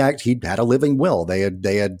 he had a living will. They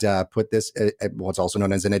had put this what's also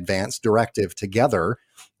known as an advance directive together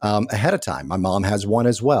ahead of time. My mom has one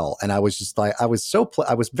as well, and I was just like, I was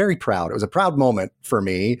very proud. It was a proud moment for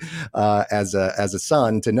me as a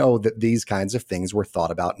son to know that these kinds of things were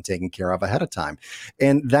thought about and taken care of ahead of time,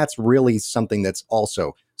 and that's really something that's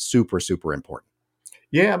also super, super important.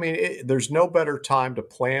 Yeah, there's no better time to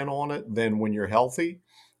plan on it than when you're healthy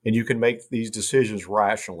and you can make these decisions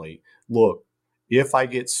rationally. Look, if I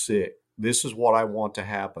get sick, this is what I want to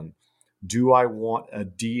happen. Do I want a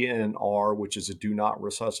DNR, which is a do not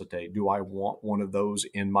resuscitate? Do I want one of those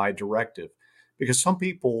in my directive? Because some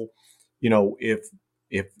people, if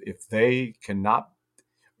they cannot,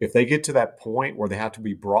 if they get to that point where they have to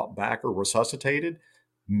be brought back or resuscitated,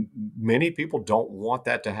 many people don't want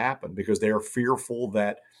that to happen because they are fearful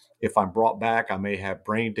that if I'm brought back, I may have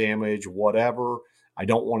brain damage, whatever. I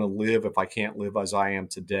don't want to live if I can't live as I am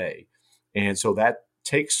today. And so that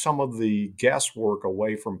takes some of the guesswork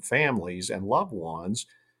away from families and loved ones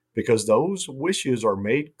because those wishes are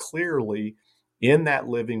made clearly in that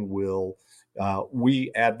living will.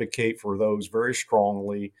 We advocate for those very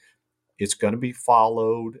strongly. It's going to be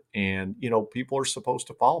followed, and people are supposed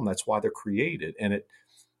to follow them. That's why they're created, and it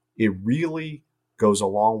really goes a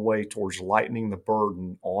long way towards lightening the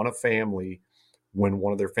burden on a family when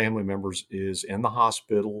one of their family members is in the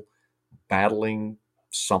hospital battling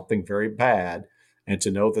something very bad, and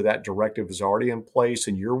to know that that directive is already in place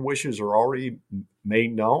and your wishes are already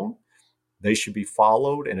made known. They should be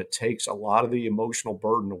followed, and it takes a lot of the emotional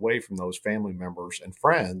burden away from those family members and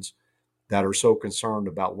friends that are so concerned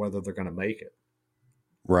about whether they're going to make it.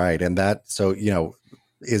 Right. And that, so,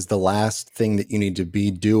 is the last thing that you need to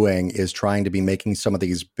be doing is trying to be making some of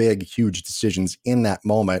these big, huge decisions in that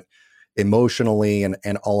moment, emotionally and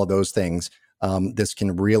all of those things. This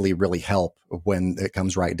can really, really help when it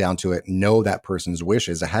comes right down to it. Know that person's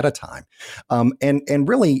wishes ahead of time. And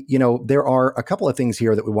really, there are a couple of things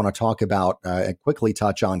here that we want to talk about and quickly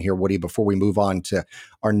touch on here, Woody, before we move on to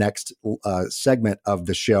our next segment of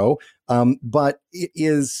the show. But it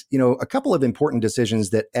is, a couple of important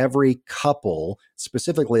decisions that every couple,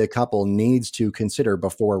 specifically a couple, needs to consider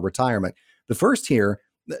before retirement. The first here,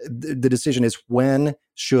 the decision is, when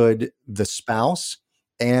should the spouse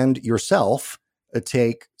and yourself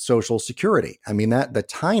take Social Security? I mean, that the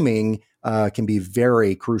timing can be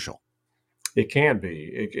very crucial. It can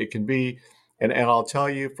be. It can be. And I'll tell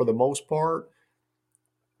you, for the most part,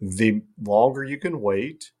 the longer you can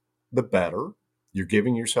wait, the better. You're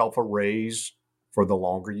giving yourself a raise for the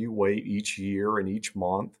longer you wait each year and each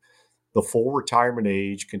month. The full retirement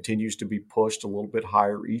age continues to be pushed a little bit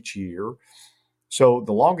higher each year. So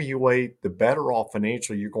the longer you wait, the better off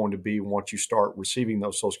financially you're going to be once you start receiving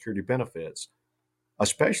those Social Security benefits,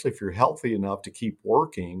 especially if you're healthy enough to keep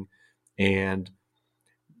working and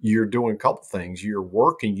you're doing a couple things. You're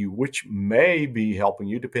working, which may be helping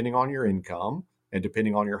you depending on your income and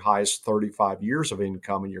depending on your highest 35 years of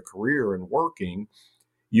income in your career and working.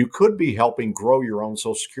 You could be helping grow your own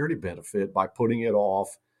Social Security benefit by putting it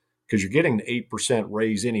off because you're getting an 8%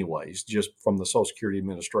 raise anyways, just from the Social Security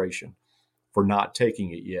Administration for not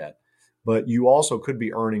taking it yet. But you also could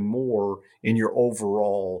be earning more in your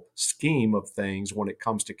overall scheme of things when it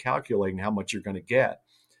comes to calculating how much you're going to get.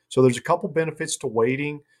 So there's a couple benefits to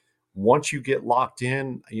waiting. Once you get locked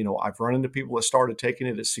in, I've run into people that started taking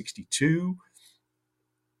it at 62.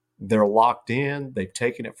 They're locked in. They've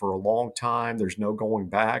taken it for a long time. There's no going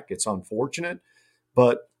back. It's unfortunate,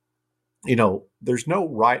 but there's no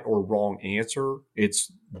right or wrong answer.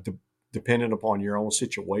 It's dependent upon your own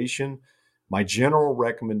situation. My general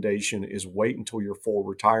recommendation is wait until your full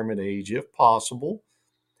retirement age, if possible.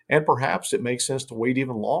 And perhaps it makes sense to wait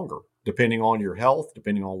even longer, depending on your health,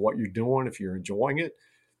 depending on what you're doing, if you're enjoying it.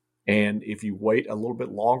 And if you wait a little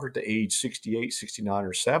bit longer to age 68, 69,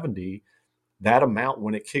 or 70, that amount,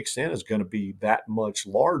 when it kicks in, is going to be that much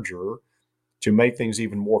larger to make things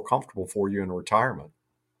even more comfortable for you in retirement.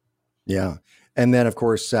 Yeah. And then, of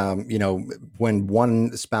course, when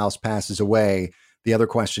one spouse passes away, the other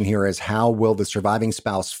question here is, how will the surviving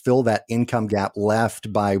spouse fill that income gap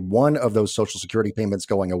left by one of those Social Security payments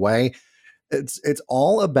going away? It's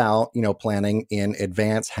all about, planning in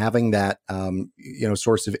advance, having that,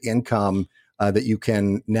 source of income that you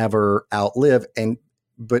can never outlive.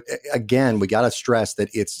 But again, we got to stress that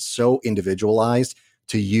it's so individualized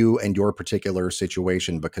to you and your particular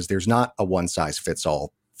situation, because there's not a one size fits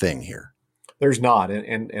all thing here. There's not.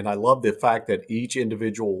 And I love the fact that each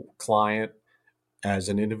individual client, as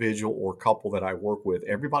an individual or couple that I work with,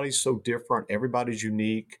 everybody's so different. Everybody's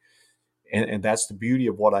unique. And that's the beauty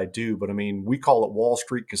of what I do. But I mean, we call it Wall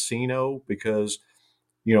Street Casino because,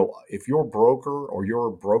 if you're a broker or you're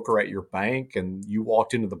a broker at your bank and you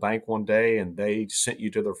walked into the bank one day and they sent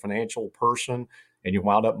you to their financial person and you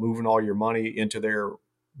wound up moving all your money into their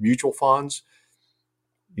mutual funds,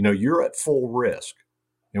 you're at full risk.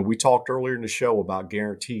 And we talked earlier in the show about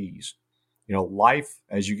guarantees. Life,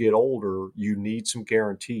 as you get older, you need some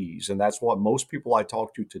guarantees. And that's what most people I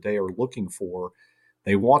talk to today are looking for.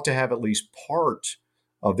 They want to have at least part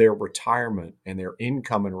of their retirement and their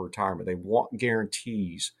income in retirement. They want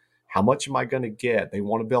guarantees. How much am I going to get? They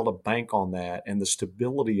want to be able to bank on that and the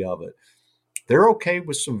stability of it. They're okay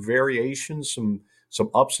with some variations, some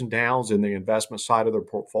ups and downs in the investment side of their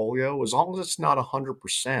portfolio, as long as it's not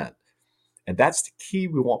 100%. And that's the key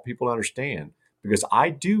we want people to understand. because I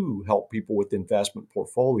do help people with investment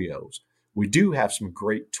portfolios. We do have some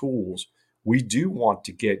great tools. We do want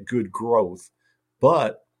to get good growth,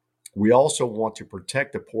 but we also want to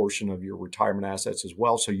protect a portion of your retirement assets as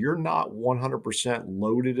well. So you're not 100%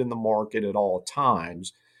 loaded in the market at all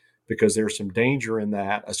times, because there's some danger in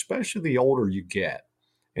that, especially the older you get.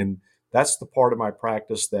 And that's the part of my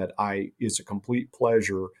practice that is a complete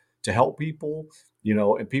pleasure to help people,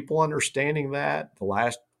 and people understanding that the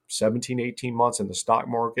last 17, 18 months in the stock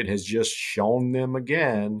market has just shown them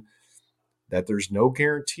again that there's no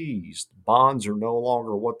guarantees. Bonds are no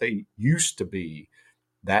longer what they used to be.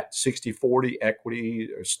 That 60-40 equity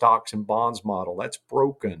stocks and bonds model, that's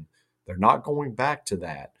broken. They're not going back to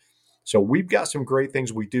that. So we've got some great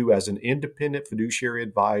things we do as an independent fiduciary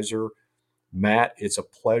advisor. Matt, it's a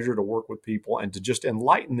pleasure to work with people and to just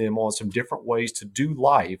enlighten them on some different ways to do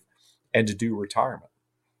life and to do retirement.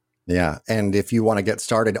 Yeah. And if you want to get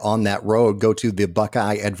started on that road, go to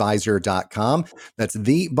thebuckeyeadvisor.com. That's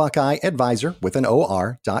thebuckeyeadvisor with an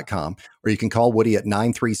OR.com, or you can call Woody at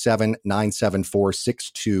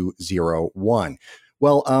 937-974-6201.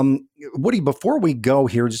 Well, Woody, before we go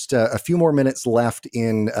here, just a few more minutes left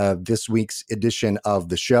in this week's edition of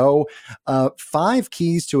the show. 5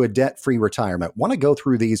 keys to a debt-free retirement. Want to go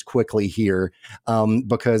through these quickly here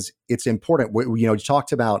because it's important. You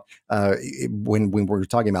talked about when we were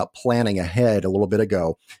talking about planning ahead a little bit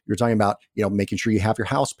ago, you were talking about, making sure you have your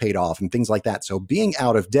house paid off and things like that. So being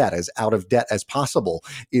out of debt as possible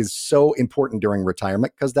is so important during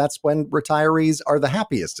retirement, because that's when retirees are the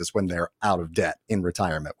happiest, is when they're out of debt in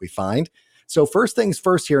retirement, we find. So first things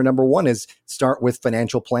first here, number 1 is start with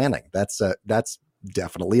financial planning. That's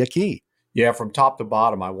definitely a key. Yeah, from top to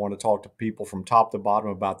bottom, I want to talk to people from top to bottom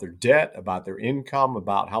about their debt, about their income,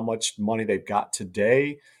 about how much money they've got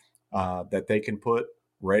today that they can put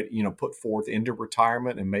forth into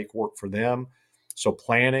retirement and make work for them. So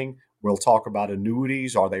planning, we'll talk about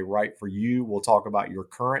annuities. Are they right for you? We'll talk about your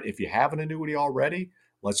current. If you have an annuity already,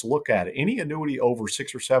 let's look at it. Any annuity over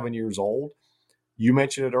 6 or 7 years old, you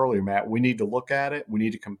mentioned it earlier, Matt, we need to look at it. We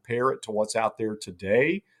need to compare it to what's out there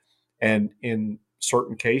today. And in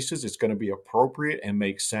certain cases, it's going to be appropriate and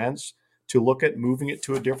make sense to look at moving it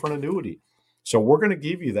to a different annuity. So we're going to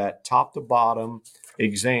give you that top to bottom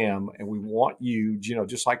exam. And we want you,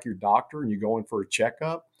 just like your doctor and you go in for a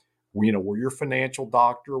checkup, we're your financial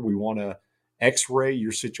doctor. We want to x-ray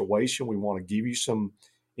your situation. We want to give you some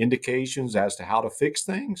indications as to how to fix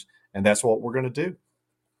things. And that's what we're going to do.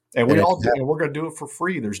 And we're going to do it for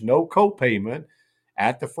free. There's no co-payment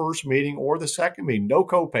at the first meeting or the second meeting, no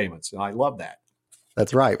co-payments. And I love that.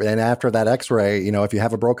 That's right. And after that x-ray, if you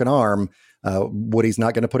have a broken arm, Woody's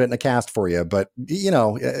not going to put it in a cast for you. But,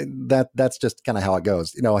 that's just kind of how it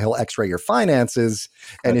goes. He'll x-ray your finances.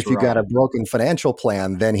 And if you've got a broken financial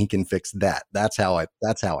plan, then he can fix that. That's how it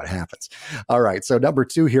happens. All right. So number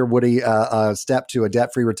 2 here, Woody, step to a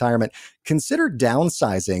debt-free retirement. Consider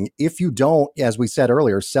downsizing. If you don't, as we said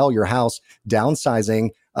earlier, sell your house,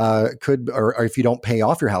 downsizing or if you don't pay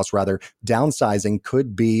off your house, rather, downsizing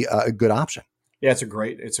could be a good option. Yeah, it's a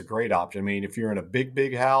great option. I mean, if you're in a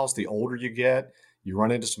big house, the older you get, you run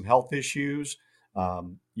into some health issues.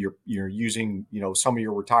 You're using, some of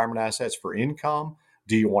your retirement assets for income.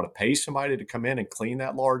 Do you want to pay somebody to come in and clean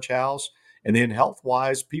that large house? And then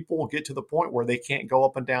health-wise, people will get to the point where they can't go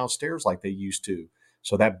up and down stairs like they used to.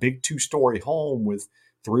 So that big 2-story home with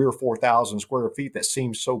 3,000 or 4,000 square feet that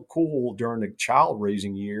seems so cool during the child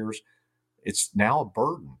raising years, it's now a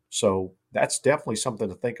burden. So that's definitely something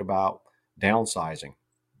to think about. Downsizing.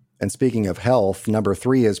 And speaking of health, number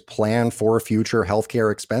 3 is plan for future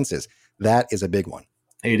healthcare expenses. That is a big one.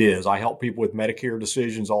 It is. I help people with Medicare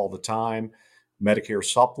decisions all the time. Medicare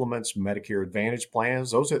supplements, Medicare Advantage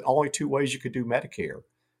plans. Those are the only 2 ways you could do Medicare.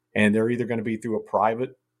 And they're either going to be through a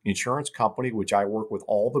private insurance company, which I work with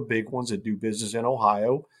all the big ones that do business in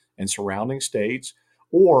Ohio and surrounding states,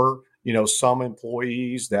 or some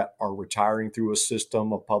employees that are retiring through a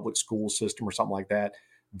system, a public school system or something like that.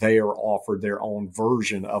 They are offered their own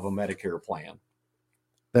version of a Medicare plan.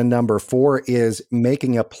 Then number 4 is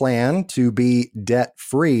making a plan to be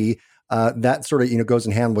debt-free. That sort of, goes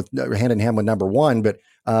hand in hand with number 1. But,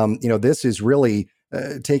 this is really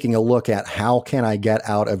taking a look at how can I get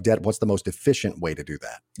out of debt? What's the most efficient way to do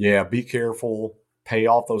that? Yeah, be careful. Pay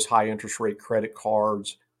off those high interest rate credit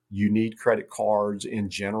cards. You need credit cards in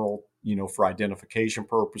general, for identification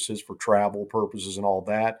purposes, for travel purposes and all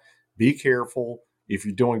that. Be careful. If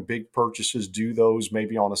you're doing big purchases, do those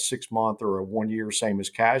maybe on a 6-month or a 1-year, same as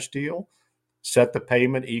cash deal. Set the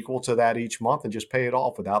payment equal to that each month and just pay it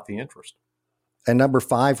off without the interest. And number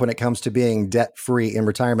 5, when it comes to being debt-free in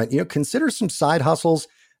retirement, consider some side hustles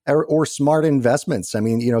or smart investments. I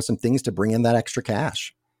mean, some things to bring in that extra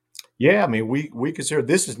cash. Yeah, I mean, we consider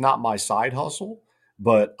this is not my side hustle,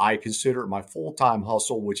 but I consider it my full-time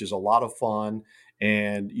hustle, which is a lot of fun.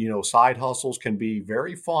 And, side hustles can be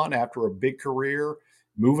very fun after a big career,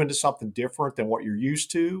 move into something different than what you're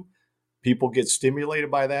used to. People get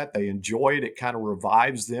stimulated by that. They enjoy it. It kind of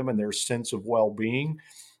revives them and their sense of well-being.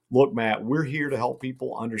 Look, Matt, we're here to help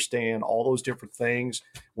people understand all those different things.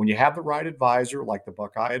 When you have the right advisor, like the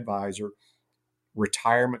Buckeye Advisor,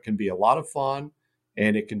 retirement can be a lot of fun,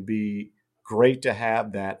 and it can be great to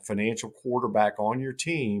have that financial quarterback on your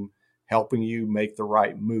team helping you make the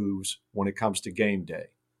right moves when it comes to game day.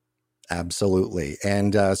 Absolutely.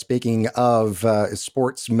 And speaking of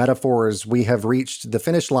sports metaphors, we have reached the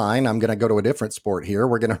finish line. I'm going to go to a different sport here.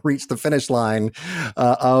 We're going to reach the finish line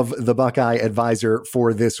of the Buckeye Advisor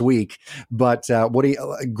for this week. But Woody,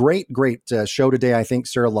 great show today, I think,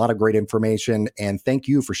 sir. A lot of great information. And thank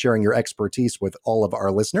you for sharing your expertise with all of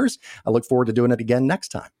our listeners. I look forward to doing it again next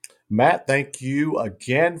time. Matt, thank you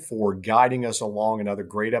again for guiding us along another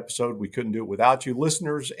great episode. We couldn't do it without you.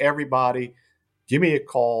 Listeners, everybody, give me a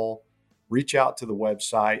call. Reach out to the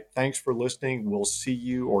website. Thanks for listening. We'll see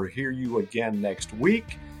you or hear you again next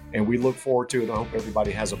week, and we look forward to it. I hope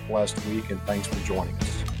everybody has a blessed week, and thanks for joining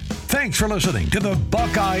us. Thanks for listening to the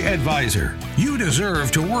Buckeye Advisor. You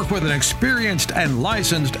deserve to work with an experienced and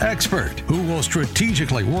licensed expert who will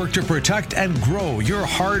strategically work to protect and grow your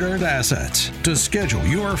hard-earned assets. To schedule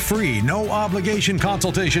your free, no-obligation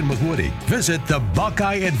consultation with Woody, visit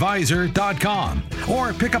thebuckeyeadvisor.com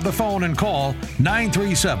or pick up the phone and call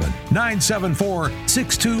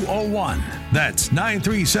 937-974-6201. That's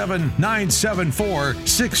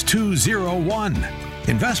 937-974-6201.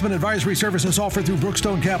 Investment advisory services offered through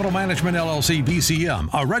Brookstone Capital Management, LLC, BCM,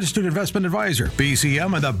 a registered investment advisor.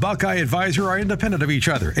 BCM and the Buckeye Advisor are independent of each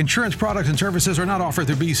other. Insurance products and services are not offered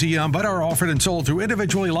through BCM, but are offered and sold through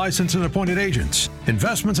individually licensed and appointed agents.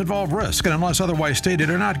 Investments involve risk and, unless otherwise stated,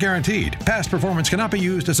 are not guaranteed. Past performance cannot be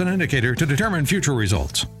used as an indicator to determine future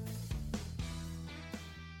results.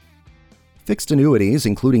 Fixed annuities,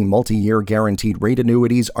 including multi-year guaranteed rate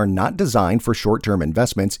annuities, are not designed for short-term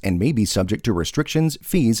investments and may be subject to restrictions,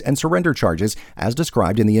 fees, and surrender charges as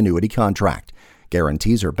described in the annuity contract.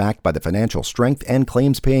 Guarantees are backed by the financial strength and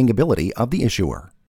claims-paying ability of the issuer.